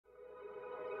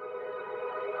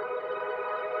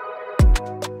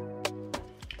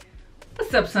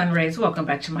What's up, Sun Rays? Welcome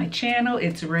back to my channel.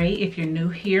 It's Ray. If you're new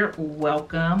here,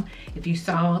 welcome. If you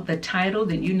saw the title,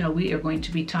 then you know we are going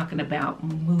to be talking about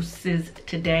mousses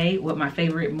today, what my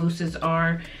favorite mousses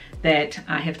are that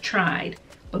I have tried.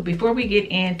 But before we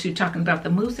get into talking about the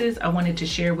mousses, I wanted to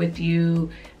share with you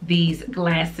these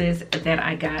glasses that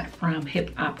I got from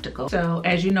Hip Optical. So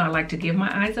as you know, I like to give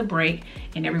my eyes a break,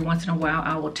 and every once in a while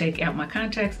I will take out my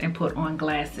contacts and put on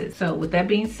glasses. So with that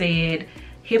being said,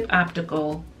 Hip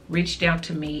Optical reached out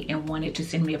to me and wanted to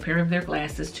send me a pair of their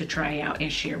glasses to try out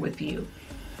and share with you.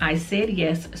 I said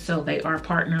yes, so they are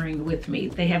partnering with me.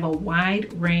 They have a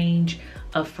wide range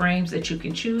of frames that you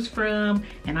can choose from,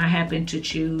 and I happen to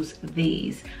choose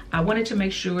these. I wanted to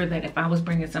make sure that if I was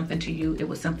bringing something to you, it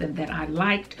was something that I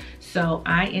liked, so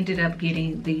I ended up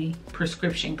getting the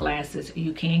prescription glasses.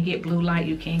 You can get blue light,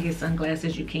 you can get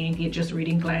sunglasses, you can get just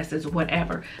reading glasses,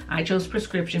 whatever. I chose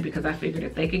prescription because I figured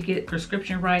if they could get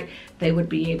prescription right, they would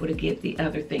be able to get the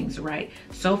other things right.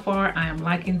 So far, I am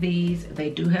liking these. They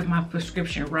do have my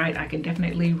prescription right. I can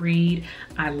definitely read.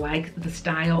 I like the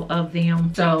style of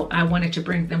them, so I wanted to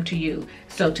bring them to you.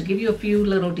 So to give you a few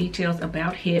little details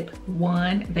about Hip: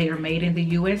 one, they are made in the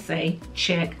USA.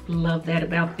 Check, love that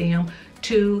about them.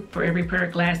 Two, for every pair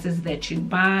of glasses that you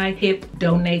buy, Hip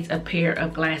donates a pair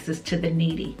of glasses to the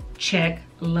needy. Check,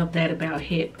 love that about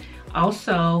Hip.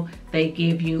 Also, they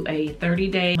give you a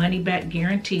 30-day money-back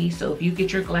guarantee. So if you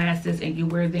get your glasses and you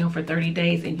wear them for 30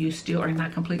 days and you still are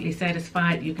not completely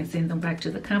satisfied, you can send them back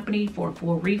to the company for a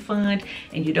full refund,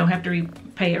 and you don't have to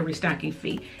pay a restocking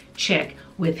fee. Check.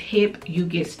 With Hip, you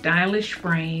get stylish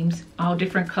frames, all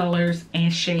different colors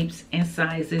and shapes and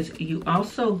sizes. You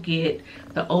also get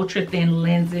the ultra thin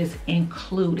lenses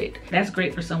included. That's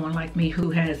great for someone like me who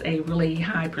has a really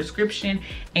high prescription,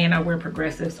 and I wear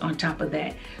progressives on top of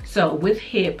that. So with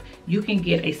Hip, you can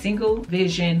get a single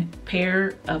vision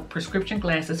pair of prescription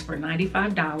glasses for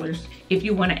 $95. If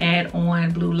you want to add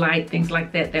on blue light, things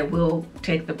like that, that will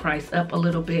take the price up a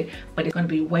little bit, but it's going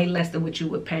to be way less than what you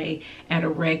would pay at a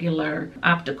regular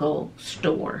optical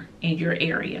store in your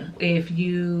area. If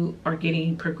you are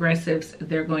getting progressives,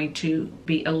 they're going to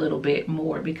be a little bit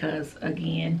more because,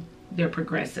 again, they're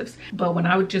progressives. But when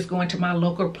I would just go into my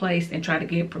local place and try to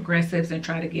get progressives and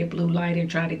try to get blue light and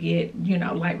try to get, you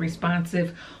know, light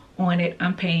responsive on it,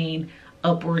 I'm paying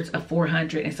upwards of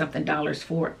 $400 and something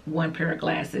for one pair of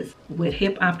glasses. With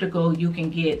Hip Optical, you can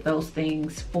get those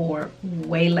things for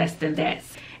way less than that,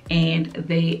 and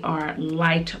they are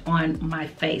light on my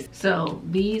face. So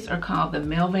these are called the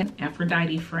Melvin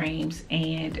Aphrodite frames,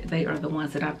 and they are the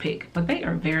ones that I picked, but they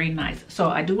are very nice. So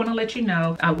I do want to let you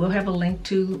know, I will have a link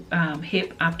to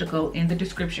Hip Optical in the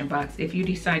description box. If you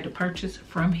decide to purchase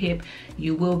from Hip,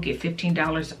 you will get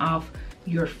 $15 off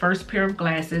your first pair of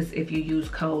glasses if you use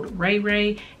code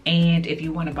RaeRae, and if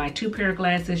you want to buy 2 pair of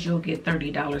glasses, you'll get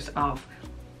 $30 off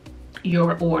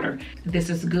your order.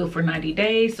 This is good for 90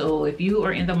 days. So if you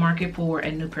are in the market for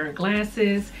a new pair of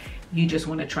glasses, you just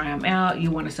want to try them out,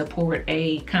 you want to support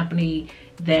a company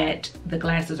that the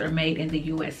glasses are made in the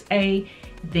USA,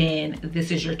 then this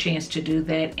is your chance to do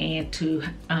that and to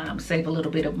save a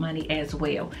little bit of money as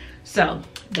well. So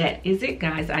that is it,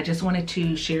 guys. I just wanted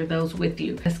to share those with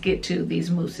you. Let's get to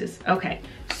these mousses. Okay,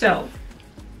 so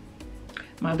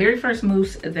my very first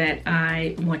mousse that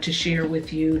I want to share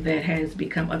with you that has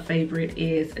become a favorite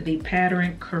is the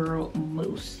Pattern Curl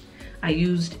Mousse. I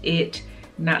used it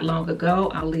not long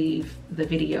ago. I'll leave the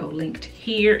video linked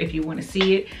here if you want to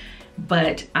see it.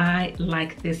 But I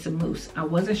like this mousse. I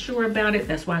wasn't sure about it.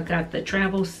 That's why I got the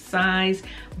travel size.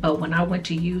 But when I went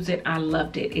to use it, I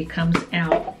loved it. It comes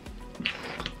out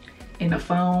in a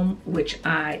foam, which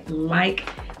I like.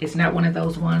 It's not one of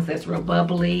those ones that's real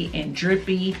bubbly and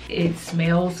drippy. It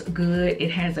smells good. It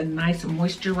has a nice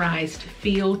moisturized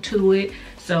feel to it.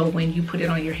 So when you put it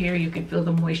on your hair, you can feel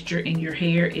the moisture in your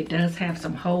hair. It does have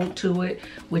some hold to it,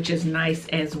 which is nice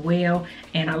as well.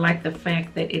 And I like the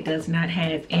fact that it does not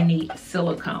have any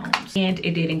silicones, and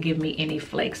it didn't give me any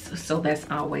flakes. So that's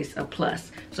always a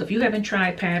plus. So if you haven't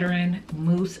tried Pattern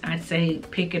Mousse, I'd say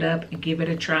pick it up and give it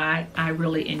a try. I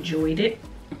really enjoyed it.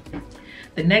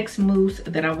 The next mousse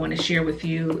that I want to share with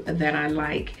you that I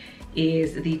like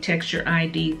is the Texture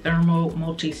ID Thermal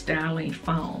Multi-Styling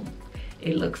Foam.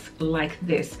 It looks like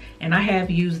this, and I have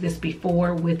used this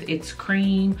before with its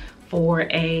cream for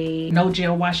a no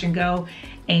gel wash and go,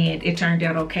 and it turned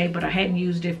out okay, but I hadn't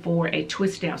used it for a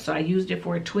twist out. So I used it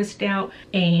for a twist out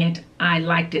and I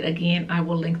liked it. Again, I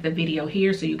will link the video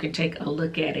here so you can take a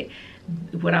look at it.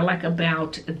 What I like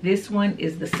about this one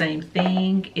is the same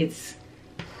thing.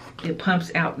 It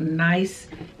pumps out nice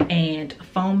and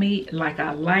foamy like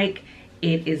I like.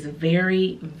 It is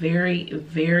very, very,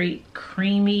 very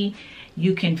creamy.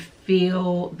 You can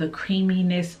feel the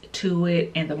creaminess to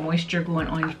it and the moisture going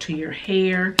onto your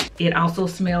hair. It also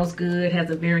smells good, has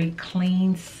a very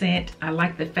clean scent. I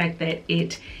like the fact that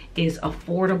it is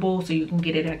affordable, so you can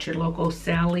get it at your local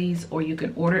Sally's, or you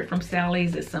can order it from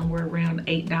Sally's. It's somewhere around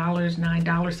 $8,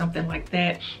 $9, something like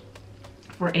that,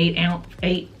 for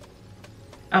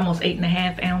almost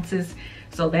 8.5 ounces.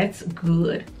 So that's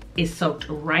good. It soaked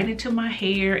right into my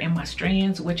hair and my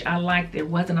strands, which I like. There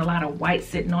wasn't a lot of white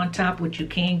sitting on top, which you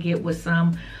can get with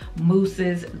some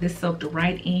mousses. This soaked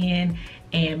right in,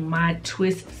 and my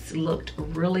twists looked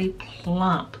really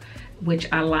plump,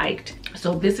 which I liked.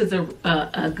 So this is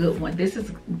a good one. This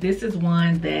is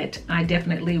one that I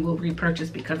definitely will repurchase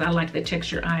because I like the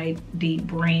Texture ID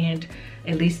brand,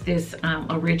 at least this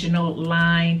original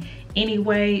line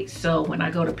anyway. So when I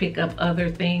go to pick up other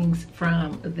things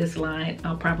from this line,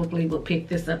 I'll probably will pick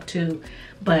this up too.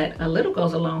 But a little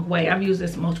goes a long way. I've used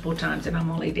this multiple times and I'm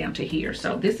only down to here.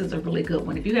 So this is a really good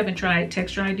one. If you haven't tried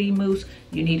Texture ID Mousse,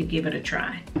 you need to give it a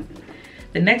try.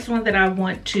 The next one that I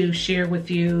want to share with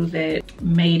you that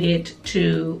made it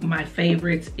to my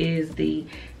favorites is the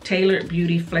Tailored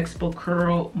Beauty Flexible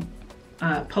Curl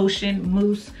Potion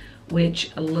Mousse,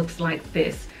 which looks like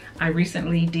this. I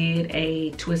recently did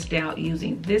a twist out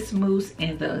using this mousse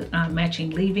and the matching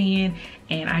leave-in,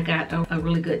 and I got a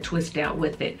really good twist out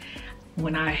with it.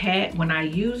 When I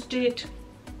used it,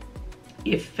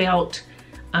 it felt,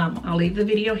 I'll leave the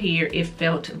video here, it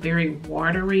felt very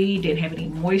watery, didn't have any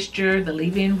moisture. The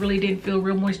leave-in really didn't feel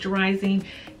real moisturizing.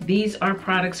 These are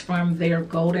products from their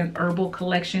Golden Herbal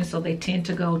collection, so they tend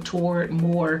to go toward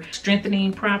more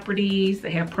strengthening properties.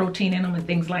 They have protein in them and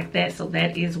things like that, so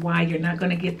that is why you're not going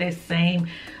to get that same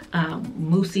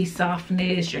moussey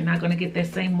softness. You're not going to get that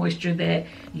same moisture that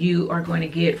you are going to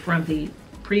get from the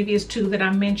previous two that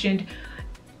I mentioned,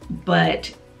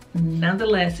 but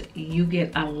nonetheless, you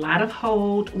get a lot of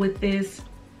hold with this.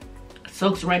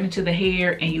 Soaks right into the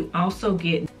hair, and you also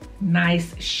get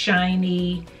nice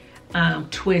shiny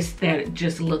twists that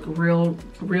just look real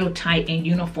tight and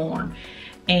uniform.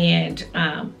 And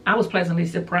I was pleasantly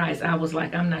surprised. I was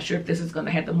like, I'm not sure if this is going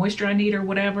to have the moisture I need or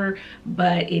whatever,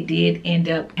 but it did end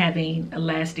up having a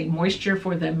lasting moisture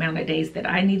for the amount of days that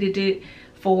I needed it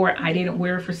for. I didn't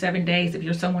wear it for 7 days. If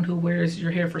you're someone who wears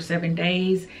your hair for 7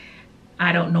 days,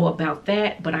 I don't know about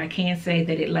that, but I can say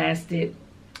that it lasted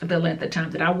the length of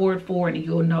time that I wore it for, and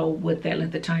you'll know what that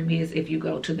length of time is if you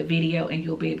go to the video and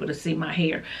you'll be able to see my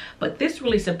hair. But this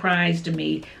really surprised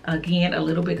me. Again, a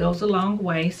little bit goes a long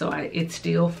way, so it's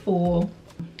still full.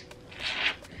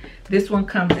 This one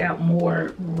comes out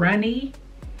more runny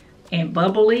and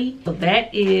bubbly. So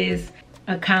that is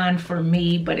a con for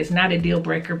me, but it's not a deal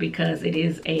breaker because it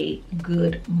is a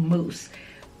good mousse.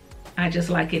 I just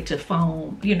like it to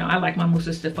foam. You know, I like my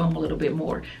mousses to foam a little bit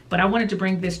more. But I wanted to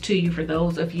bring this to you for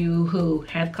those of you who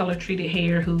have color treated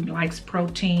hair, who likes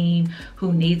protein,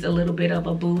 who needs a little bit of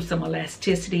a boost, some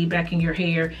elasticity back in your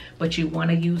hair, but you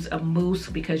want to use a mousse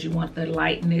because you want the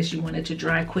lightness, you want it to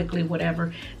dry quickly,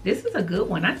 whatever. This is a good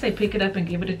one. I'd say pick it up and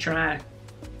give it a try.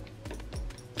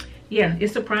 Yeah, it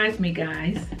surprised me,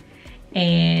 guys.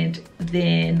 And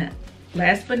then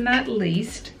last but not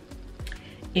least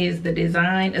is the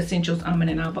Design Essentials Almond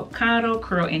and Avocado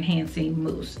Curl Enhancing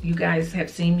Mousse. You guys have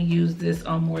seen me use this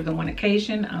on more than one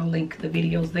occasion. I'll link the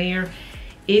videos there.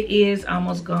 It is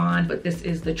almost gone, but this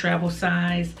is the travel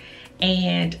size.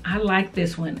 And I like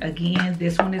this one. Again,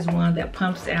 this one is one that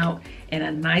pumps out in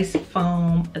a nice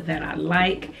foam that I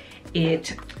like.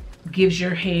 It gives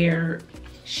your hair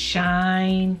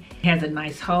shine, has a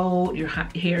nice hold, your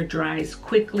hair dries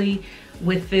quickly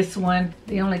with this one.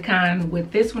 The only con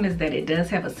with this one is that it does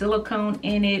have a silicone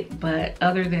in it, but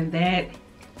other than that,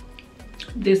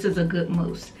 this is a good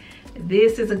mousse.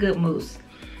 This is a good mousse.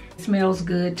 It smells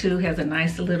good too, has a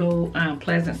nice little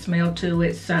pleasant smell to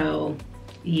it. So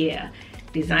yeah,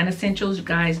 Design Essentials,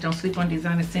 guys, don't sleep on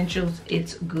Design Essentials.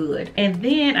 It's good. And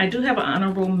then I do have an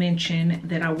honorable mention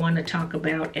that I want to talk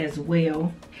about as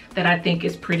well that I think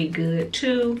is pretty good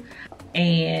too.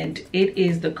 And it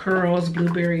is the Curls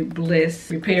Blueberry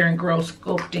Bliss Repair and Grow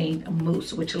Sculpting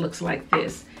Mousse, which looks like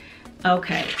this.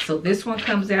 Okay, so this one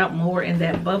comes out more in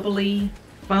that bubbly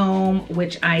foam,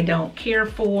 which I don't care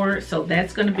for. So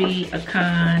that's going to be a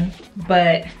con,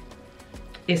 but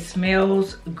it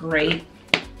smells great.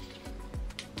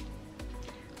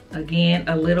 Again,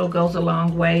 a little goes a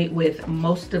long way with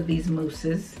most of these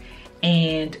mousses.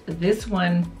 And this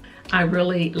one, I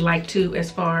really like to,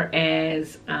 as far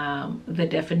as the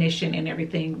definition and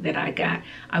everything that I got.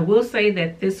 I will say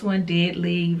that this one did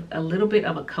leave a little bit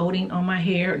of a coating on my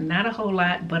hair. Not a whole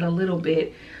lot, but a little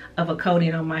bit of a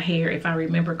coating on my hair, if I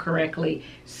remember correctly.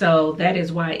 So that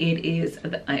is why it is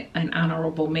an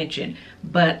honorable mention.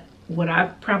 But would I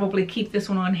probably keep this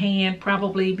one on hand?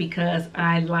 Probably, because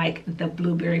I like the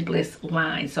Blueberry Bliss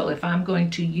line. So if I'm going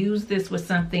to use this with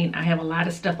something, I have a lot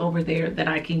of stuff over there that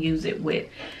I can use it with.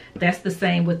 That's the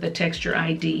same with the Texture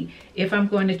ID. If I'm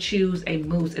going to choose a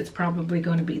mousse, it's probably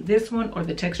going to be this one or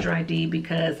the Texture ID,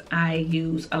 because I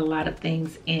use a lot of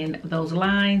things in those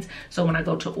lines. So when I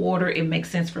go to order, it makes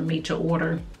sense for me to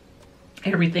order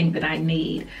everything that I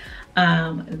need.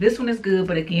 This one is good,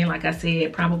 but again, like I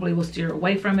said, probably will steer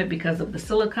away from it because of the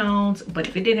silicones. But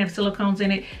if it didn't have silicones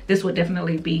in it, this would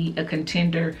definitely be a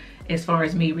contender as far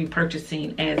as me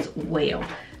repurchasing as well.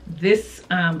 This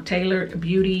Tailored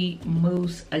Beauty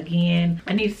mousse, again,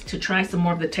 I need to try some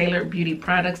more of the Tailored Beauty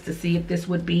products to see if this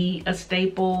would be a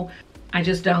staple. I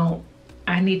just don't.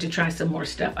 I need to try some more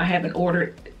stuff. I haven't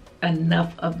ordered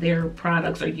enough of their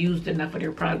products, or used enough of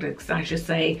their products, I should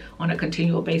say, on a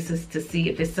continual basis to see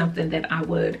if it's something that I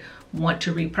would want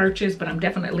to repurchase. But I'm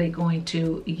definitely going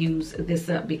to use this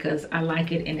up because I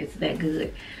like it and it's that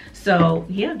good. So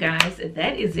yeah, guys,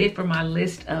 that is it for my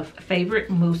list of favorite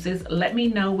mousses. Let me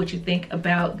know what you think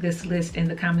about this list in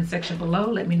the comment section below.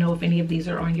 Let me know if any of these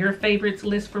are on your favorites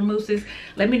list for mousses.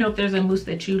 Let me know if there's a mousse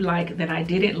that you like that I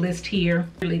didn't list here.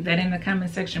 Leave that in the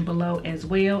comment section below as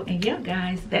well. And yeah,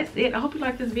 guys, that's it. I hope you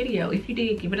liked this video. If you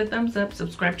did, give it a thumbs up,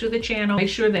 subscribe to the channel. Make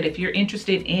sure that if you're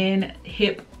interested in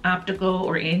hip optical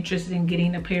or interested in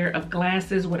getting a pair of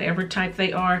glasses, whatever type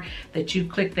they are, that you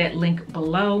click that link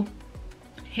below.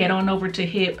 Head on over to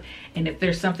Hip, and if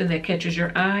there's something that catches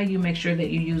your eye, you make sure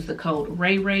that you use the code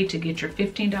RaeRae to get your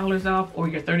 $15 off or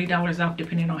your $30 off,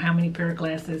 depending on how many pair of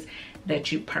glasses that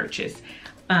you purchase.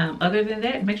 Other than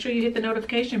that, make sure you hit the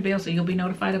notification bell so you'll be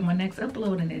notified of my next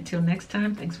upload. And until next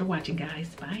time, thanks for watching,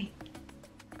 guys. Bye.